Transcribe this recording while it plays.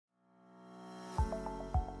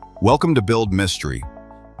Welcome to Build Mystery.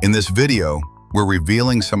 In this video, we're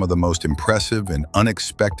revealing some of the most impressive and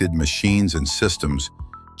unexpected machines and systems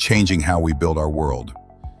changing how we build our world.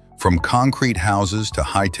 From concrete houses to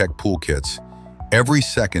high-tech pool kits, every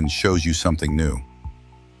second shows you something new.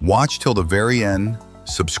 Watch till the very end,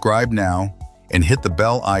 subscribe now, and hit the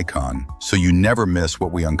bell icon so you never miss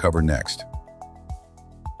what we uncover next.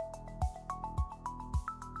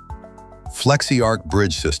 Flexi Arc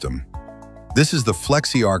Bridge System. This is the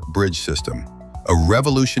Flexi Arc Bridge System, a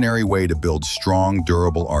revolutionary way to build strong,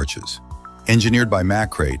 durable arches. Engineered by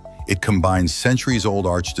Macrate, it combines centuries-old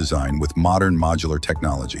arch design with modern modular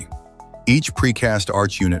technology. Each precast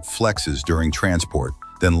arch unit flexes during transport,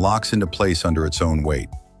 then locks into place under its own weight.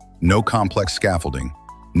 No complex scaffolding,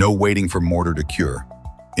 no waiting for mortar to cure.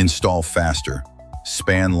 Install faster,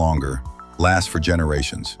 span longer, last for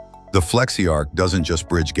generations. The Flexi Arc doesn't just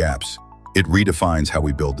bridge gaps, it redefines how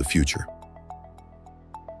we build the future.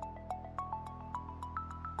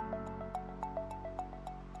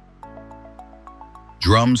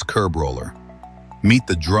 Drums Curb Roller. Meet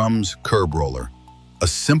the Drums Curb Roller, a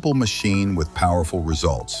simple machine with powerful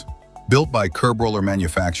results. Built by Curb Roller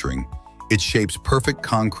Manufacturing, it shapes perfect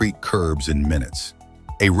concrete curbs in minutes.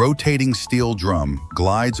 A rotating steel drum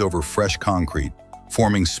glides over fresh concrete,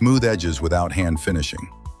 forming smooth edges without hand finishing.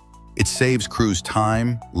 It saves crews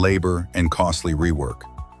time, labor, and costly rework.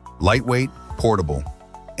 Lightweight, portable,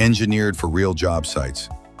 engineered for real job sites.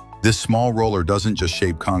 This small roller doesn't just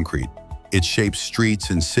shape concrete, it shapes streets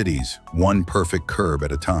and cities, one perfect curb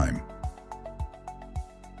at a time.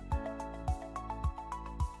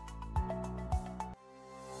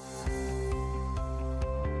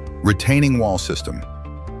 Retaining Wall System.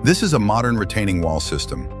 This is a modern retaining wall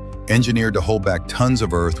system, engineered to hold back tons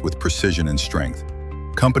of earth with precision and strength.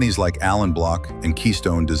 Companies like Allen Block and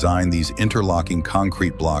Keystone design these interlocking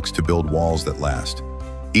concrete blocks to build walls that last.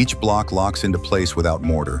 Each block locks into place without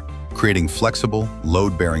mortar, creating flexible,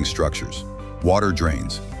 load-bearing structures. Water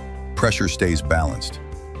drains, pressure stays balanced.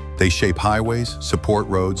 They shape highways, support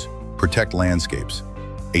roads, protect landscapes.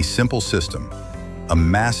 A simple system, a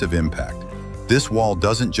massive impact. This wall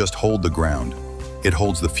doesn't just hold the ground, it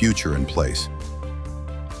holds the future in place.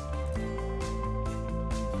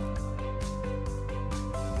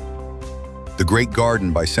 The Great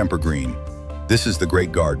Garden by Sempergreen. This is the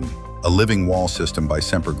Great Garden, a living wall system by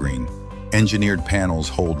Sempergreen. Engineered panels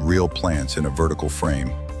hold real plants in a vertical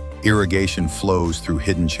frame. Irrigation flows through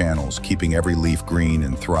hidden channels, keeping every leaf green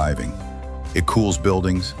and thriving. It cools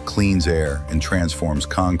buildings, cleans air, and transforms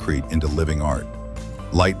concrete into living art.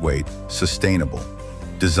 Lightweight, sustainable,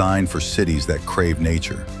 designed for cities that crave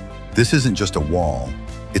nature. This isn't just a wall,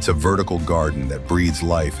 it's a vertical garden that breathes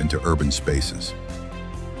life into urban spaces.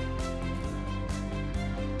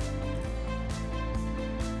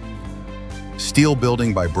 Steel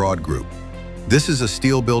Building by Broad Group. This is a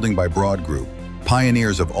steel building by Broad Group,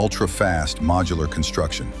 pioneers of ultra-fast modular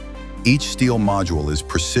construction. Each steel module is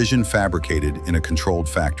precision fabricated in a controlled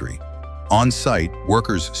factory. On-site,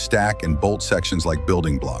 workers stack and bolt sections like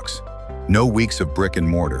building blocks. No weeks of brick and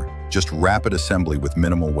mortar, just rapid assembly with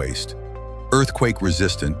minimal waste.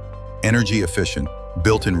 Earthquake-resistant, energy-efficient,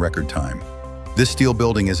 built in record time. This steel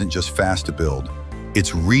building isn't just fast to build,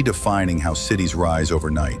 it's redefining how cities rise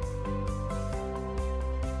overnight.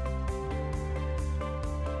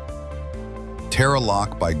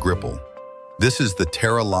 Terlock by Gripple. This is the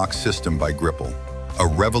Terlock system by Gripple, a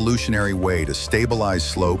revolutionary way to stabilize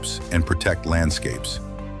slopes and protect landscapes.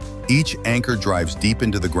 Each anchor drives deep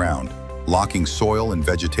into the ground, locking soil and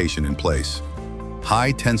vegetation in place.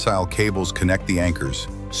 High tensile cables connect the anchors,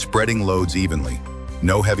 spreading loads evenly.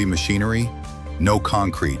 No heavy machinery, no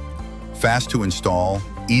concrete. Fast to install,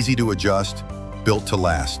 easy to adjust, built to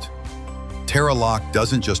last. Terlock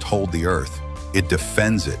doesn't just hold the earth, it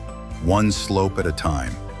defends it, one slope at a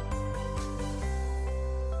time.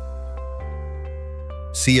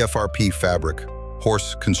 CFRP Fabric,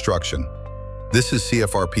 Horse Construction. This is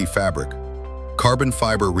CFRP Fabric, carbon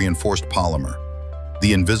fiber reinforced polymer,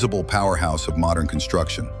 the invisible powerhouse of modern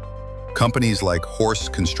construction. Companies like Horse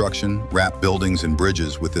Construction wrap buildings and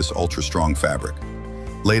bridges with this ultra-strong fabric.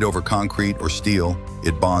 Laid over concrete or steel,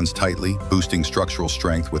 it bonds tightly, boosting structural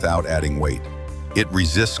strength without adding weight. It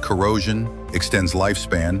resists corrosion, extends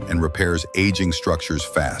lifespan, and repairs aging structures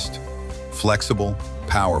fast. Flexible,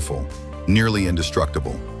 powerful, nearly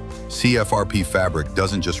indestructible. CFRP Fabric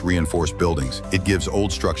doesn't just reinforce buildings, it gives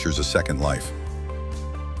old structures a second life.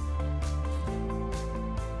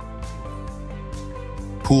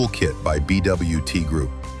 Pool Kit by BWT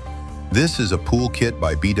Group. This is a pool kit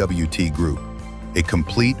by BWT Group, a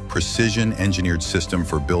complete, precision-engineered system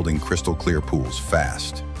for building crystal-clear pools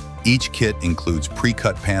fast. Each kit includes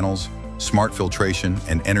pre-cut panels, smart filtration,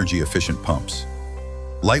 and energy-efficient pumps.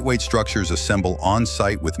 Lightweight structures assemble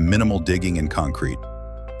on-site with minimal digging and concrete.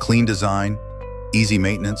 Clean design, easy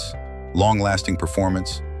maintenance, long-lasting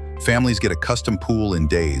performance. Families get a custom pool in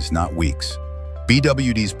days, not weeks.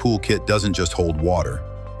 BWT's pool kit doesn't just hold water,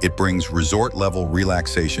 it brings resort-level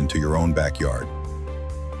relaxation to your own backyard.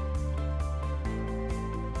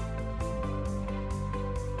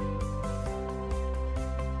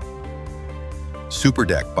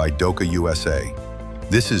 SuperDeck by Doka USA.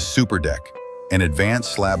 This is SuperDeck, an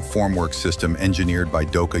advanced slab formwork system engineered by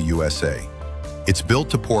Doka USA. It's built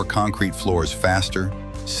to pour concrete floors faster,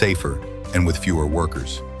 safer, and with fewer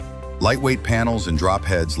workers. Lightweight panels and drop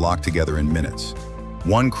heads lock together in minutes.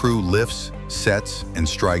 One crew lifts, sets, and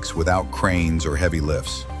strikes without cranes or heavy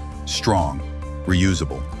lifts. Strong,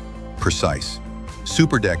 reusable, precise.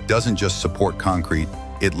 SuperDeck doesn't just support concrete,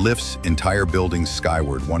 it lifts entire buildings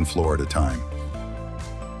skyward one floor at a time.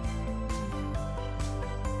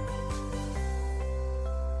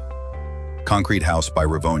 Concrete house by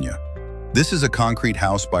Revonia. This is a concrete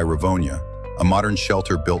house by Revonia, a modern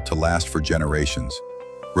shelter built to last for generations.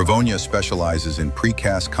 Revonia specializes in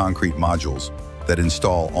precast concrete modules that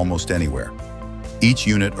install almost anywhere. Each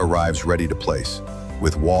unit arrives ready to place,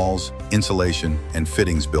 with walls, insulation, and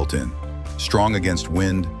fittings built in. Strong against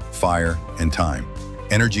wind, fire, and time.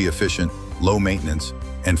 Energy efficient, low maintenance,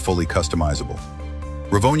 and fully customizable.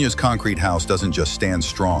 Revonia's concrete house doesn't just stand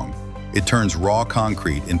strong, it turns raw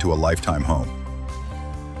concrete into a lifetime home.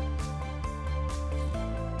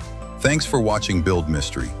 Thanks for watching Build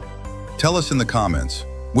Mystery. Tell us in the comments,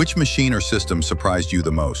 which machine or system surprised you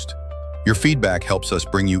the most? Your feedback helps us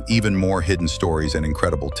bring you even more hidden stories and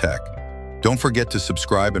incredible tech. Don't forget to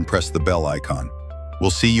subscribe and press the bell icon.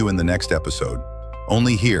 We'll see you in the next episode,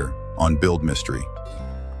 only here on Build Mystery.